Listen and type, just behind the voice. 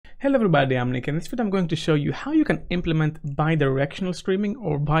Hello everybody, I'm Nick, and in this video I'm going to show you how you can implement bidirectional streaming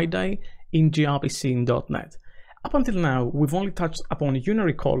or BiDi in gRPC in .NET. Up until now, we've only touched upon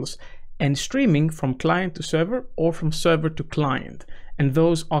unary calls and streaming from client to server or from server to client, and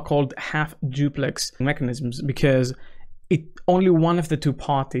those are called half duplex mechanisms because only one of the two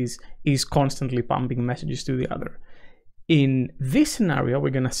parties is constantly pumping messages to the other. In this scenario, we're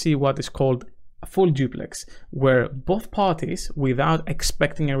going to see what is called a full duplex, where both parties, without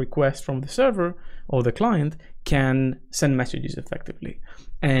expecting a request from the server or the client, can send messages effectively.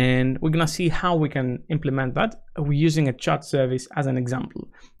 And we're gonna see how we can implement that. We're using a chat service as an example.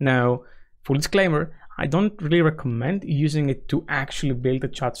 Now, full disclaimer, I don't really recommend using it to actually build a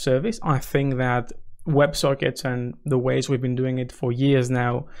chat service. I think that WebSockets and the ways we've been doing it for years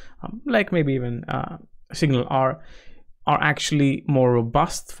now, like maybe even Signal are actually more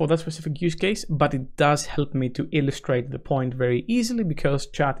robust for that specific use case, but it does help me to illustrate the point very easily because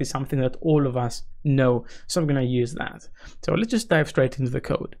chat is something that all of us know, so I'm going to use that. So let's just dive straight into the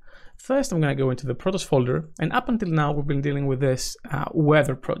code. First, I'm going to go into the Protos folder, and up until now we've been dealing with this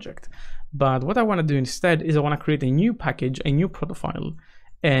weather project, but what I want to do instead is I want to create a new package, a new proto file,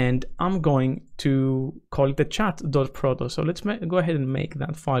 and I'm going to call it the chat.proto. So let's go ahead and make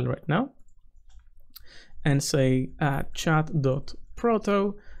that file right now and say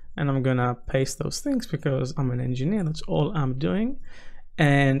chat.proto, and I'm gonna paste those things because I'm an engineer, that's all I'm doing.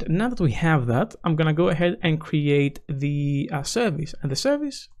 And now that we have that, I'm gonna go ahead and create the service, and the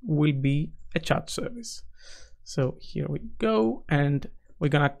service will be a chat service. So here we go, and we're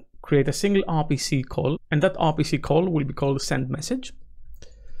gonna create a single RPC call, and that RPC call will be called send message.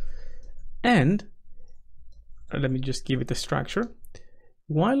 And let me just give it a structure.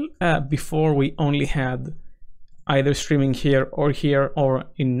 While before we only had either streaming here or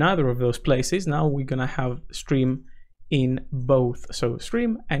in neither of those places, now we're gonna have stream in both. So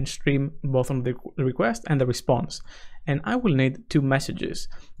stream and stream both on the request and the response. And I will need two messages.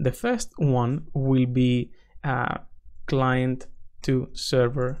 The first one will be client to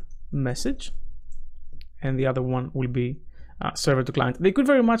server message, and the other one will be server to client. They could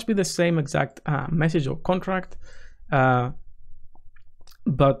very much be the same exact message or contract,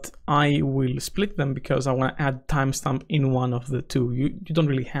 but I will split them because I want to add timestamp in one of the two. You don't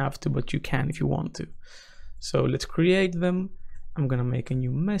really have to, but you can if you want to. So let's create them. I'm gonna make a new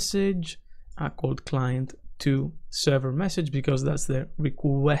message called client to server message because that's the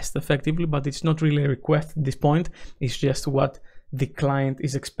request effectively, but it's not really a request at this point. It's just what the client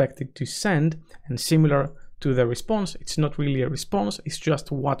is expected to send, and similar to the response, it's not really a response, it's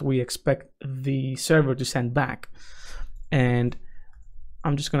just what we expect the server to send back. And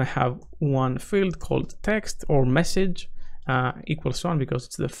I'm just going to have one field called text or message equals 1 because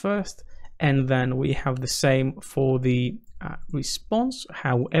it's the first, and then we have the same for the response.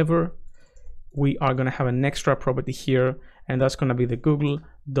 However, we are going to have an extra property here, and that's going to be the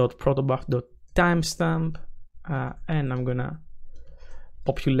google.protobuf.timestamp, and I'm going to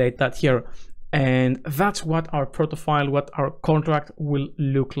populate that here. And that's what our proto file, what our contract will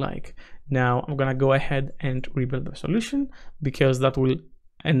look like. Now I'm gonna go ahead and rebuild the solution because that will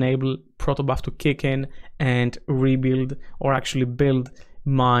enable protobuf to kick in and rebuild or actually build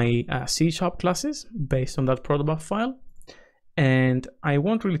my C# classes based on that protobuf file. And I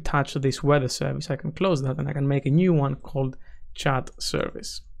won't really touch this weather service. I can close that and I can make a new one called chat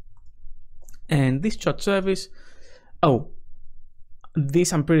service. And this chat service,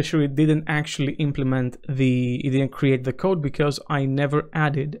 this I'm pretty sure it didn't actually implement it didn't create the code because I never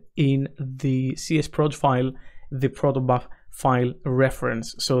added in the CS_proj file the protobuf file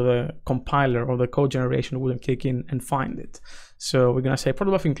reference, so the compiler or the code generation wouldn't kick in and find it. So we're gonna say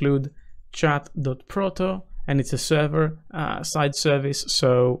protobuf include chat.proto, and it's a server side service,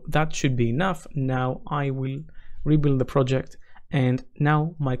 so that should be enough. Now I will rebuild the project, and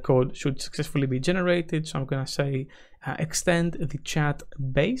now my code should successfully be generated. So I'm gonna say extend the chat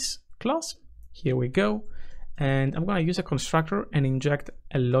base class. Here we go. And I'm gonna use a constructor and inject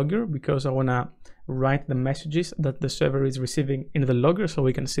a logger because I wanna write the messages that the server is receiving in the logger so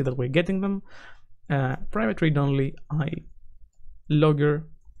we can see that we're getting them. Private read only logger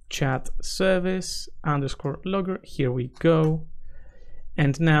chat service underscore logger. Here we go.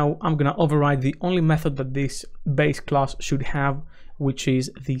 And now I'm gonna override the only method that this base class should have, which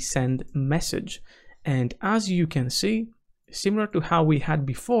is the send message. And as you can see, similar to how we had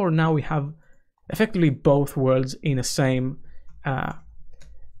before, now we have effectively both worlds in the same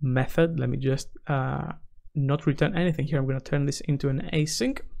method. Let me just not return anything here. I'm going to turn this into an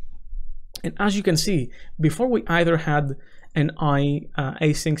async. And as you can see, before we either had an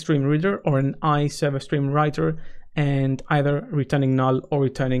async stream reader or an server stream writer, and either returning null or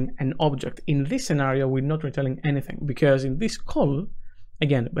returning an object. In this scenario, we're not returning anything because in this call,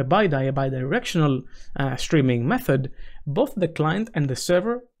 again, a bidirectional streaming method, both the client and the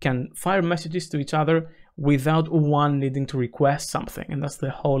server can fire messages to each other without one needing to request something. And that's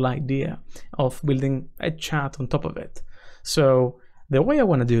the whole idea of building a chat on top of it. So the way I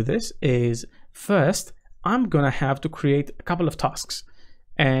want to do this is, first, I'm going to have to create a couple of tasks.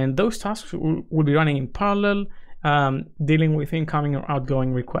 And those tasks will be running in parallel, dealing with incoming or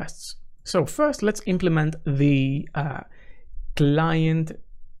outgoing requests. So first, let's implement the client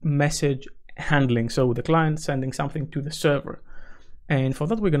message handling. So the client sending something to the server. And for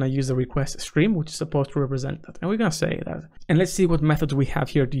that, we're going to use the request stream, which is supposed to represent that. And we're going to say that. And let's see what methods we have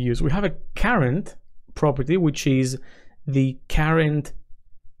here to use. We have a current property, which is the current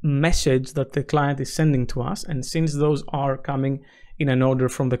message that the client is sending to us. And since those are coming in an order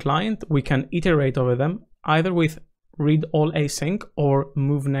from the client, we can iterate over them either with read all async or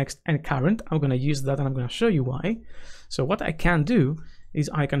move next and current. I'm going to use that and I'm going to show you why. So what I can do is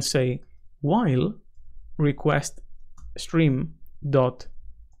I can say while request stream dot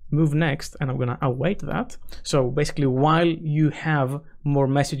move next, and I'm going to await that. So basically, while you have more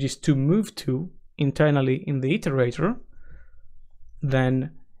messages to move to internally in the iterator,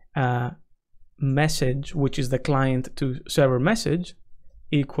 then message, which is the client to server message,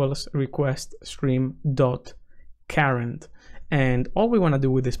 equals request stream dot current. And all we want to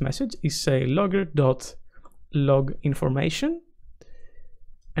do with this message is say logger dot log information,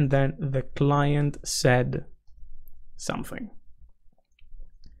 and then the client said something,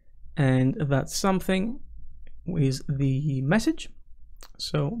 and that something is the message.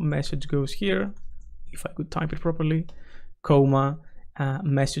 So message goes here, if I could type it properly, comma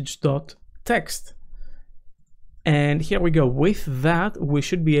message dot text. And here we go. With that, we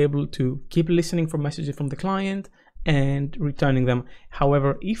should be able to keep listening for messages from the client and returning them.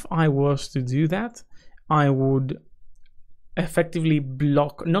 However, if I was to do that, I would effectively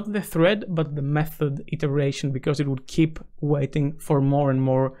block not the thread but the method iteration, because it would keep waiting for more and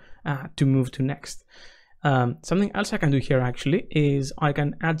more to move to next. Something else I can do here actually is I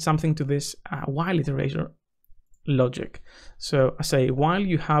can add something to this while iterator logic. So I say while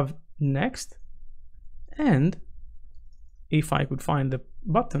you have next, and if I could find the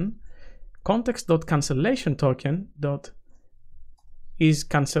button, context.cancellation token dot is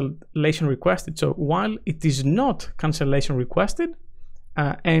cancellation requested. So while it is not cancellation requested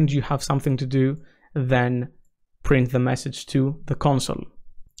and you have something to do, then print the message to the console.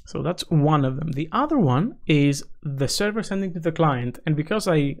 So that's one of them. The other one is the server sending to the client. And because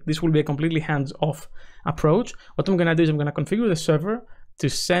this will be a completely hands-off approach, what I'm going to do is I'm going to configure the server to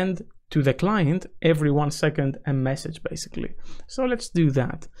send to the client every 1 second a message, basically. So let's do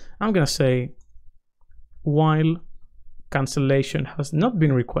that. I'm going to say while cancellation has not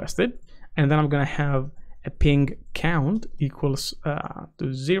been requested, and then I'm going to have a ping count equals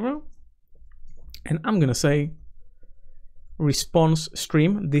to 0, and I'm going to say response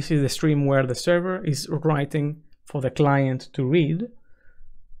stream. This is the stream where the server is writing for the client to read,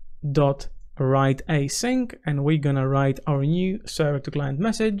 dot write async, and we're going to write our new server to client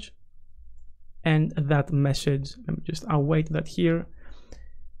message. And that message, let me just await that here,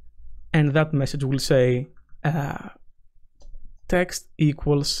 and that message will say text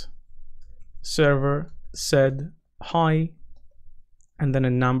equals server said hi, and then a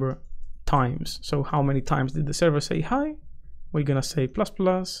number times. So how many times did the server say hi? We're gonna say plus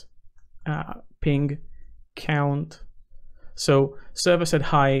ping count. So server said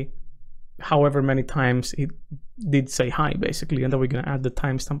hi however many times it did say hi, basically, and then we're gonna add the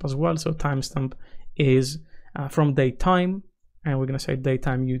timestamp as well. So timestamp is from datetime, and we're gonna say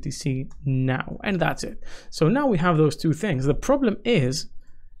datetime UTC now, and that's it. So now we have those two things. The problem is,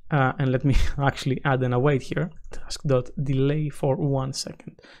 and let me actually add an await here, task.delay for 1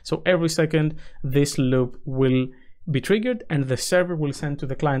 second. So every second this loop will be triggered and the server will send to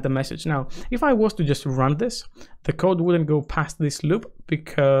the client a message. Now, if I was to just run this, the code wouldn't go past this loop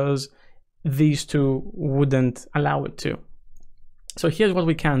because these two wouldn't allow it to. So here's what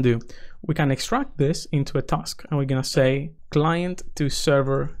we can do. We can extract this into a task, and we're gonna say client to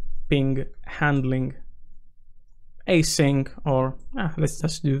server ping handling async, or let's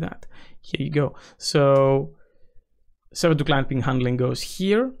just do that. Here you go. So server to client ping handling goes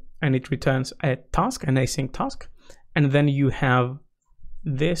here, and it returns a task, an async task. And then you have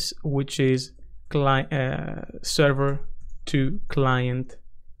this, which is server to client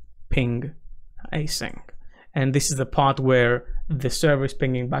ping async. And this is the part where the server is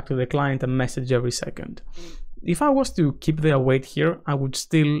pinging back to the client a message every second. If I was to keep the await here, I would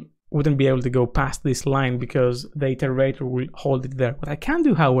still wouldn't be able to go past this line because the iterator will hold it there. What I can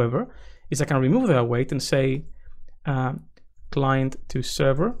do, however, is I can remove the await and say client to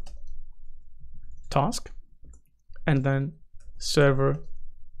server task, and then server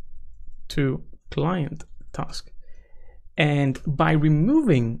to client task. And by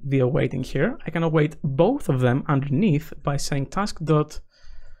removing the awaiting here, I can await both of them underneath by saying task dot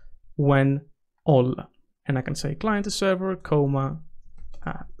when all, and I can say client to server, comma,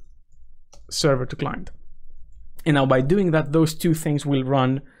 server to client. And now by doing that, those two things will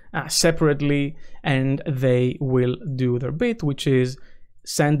run separately, and they will do their bit, which is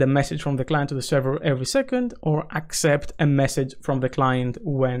send a message from the client to the server every second, or accept a message from the client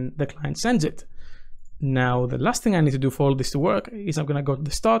when the client sends it. Now, the last thing I need to do for all this to work is I'm going to go to the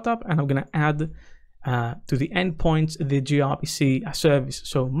startup and I'm going to add to the endpoints the gRPC service.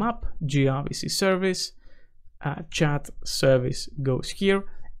 So map gRPC service, chat service goes here,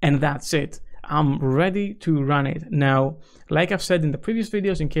 and that's it. I'm ready to run it. Now, like I've said in the previous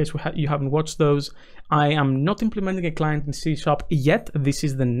videos, in case you haven't watched those, I am not implementing a client in C# yet. This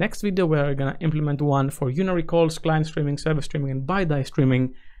is the next video where we're going to implement one for unary calls, client streaming, server streaming, and BiDi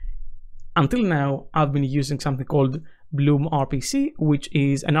streaming. Until now, I've been using something called Bloom RPC, which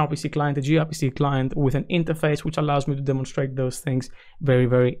is an RPC client, a gRPC client with an interface which allows me to demonstrate those things very,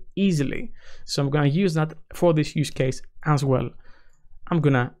 very easily. So I'm going to use that for this use case as well. I'm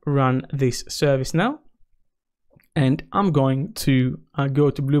going to run this service now, and I'm going to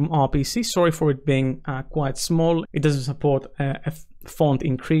go to Bloom RPC. Sorry for it being quite small. It doesn't support a font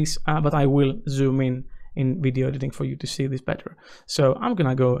increase, but I will zoom in video editing for you to see this better. So I'm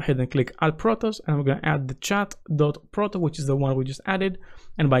gonna go ahead and click add protos, and I'm gonna add the chat.proto, which is the one we just added.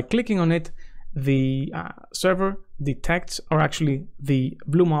 And by clicking on it, the server detects, or actually the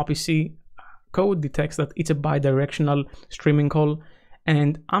Bloom RPC code detects that it's a bidirectional streaming call.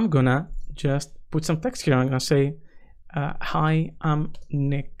 And I'm gonna just put some text here. I'm gonna say, hi, I'm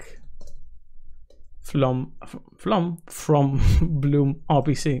Nick from Bloom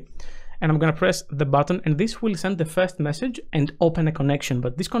RPC. And I'm going to press the button, and this will send the first message and open a connection,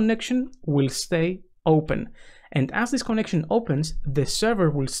 but this connection will stay open. And as this connection opens, the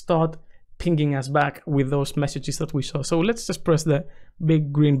server will start pinging us back with those messages that we saw. So let's just press the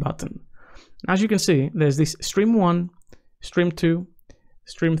big green button. As you can see, there's this stream 1, stream 2,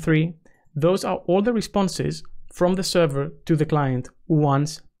 stream 3. Those are all the responses from the server to the client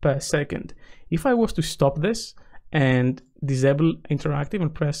once per second. If I was to stop this and disable interactive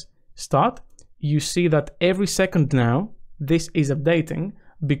and press start, you see that every second now this is updating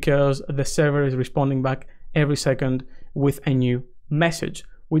because the server is responding back every second with a new message.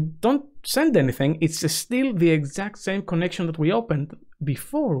 We don't send anything, it's still the exact same connection that we opened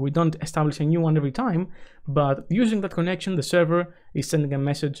before. We don't establish a new one every time, but using that connection, the server is sending a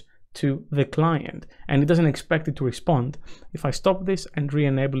message to the client and it doesn't expect it to respond. If I stop this and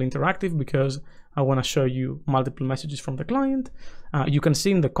re-enable interactive because I want to show you multiple messages from the client, you can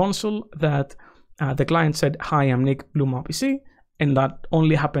see in the console that the client said, hi, I'm Nick, Bloom RPC, and that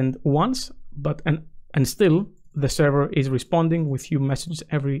only happened once, but and still the server is responding with few messages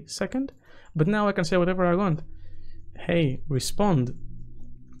every second. But now I can say whatever I want. Hey, respond,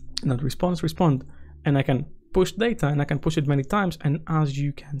 not response, respond, and I can push data, and I can push it many times. And as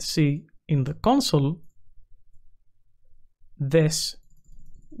you can see in the console, this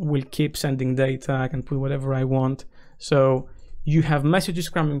will keep sending data. I can put whatever I want. So you have messages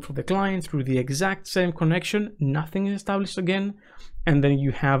coming from the client through the exact same connection, nothing is established again, and then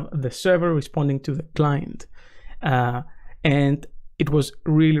you have the server responding to the client. And it was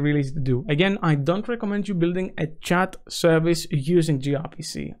really, really easy to do. Again, I don't recommend you building a chat service using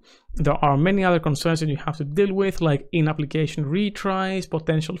gRPC. There are many other concerns that you have to deal with, like in-application retries,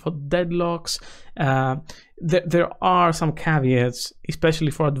 potential for deadlocks. There are some caveats,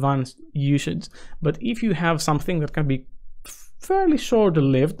 especially for advanced usage. But if you have something that can be fairly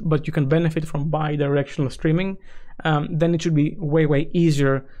short-lived, but you can benefit from bidirectional streaming, then it should be way, way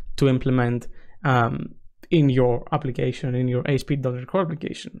easier to implement in your application, in your ASP.NET Core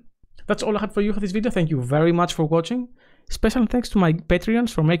application. That's all I had for you for this video. Thank you very much for watching. Special thanks to my Patreons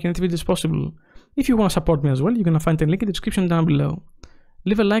for making these videos possible. If you want to support me as well, you're going to find a link in the description down below.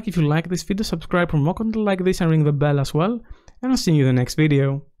 Leave a like if you like this video, subscribe for more content like this, and ring the bell as well. And I'll see you in the next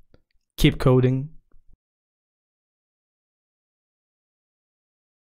video. Keep coding.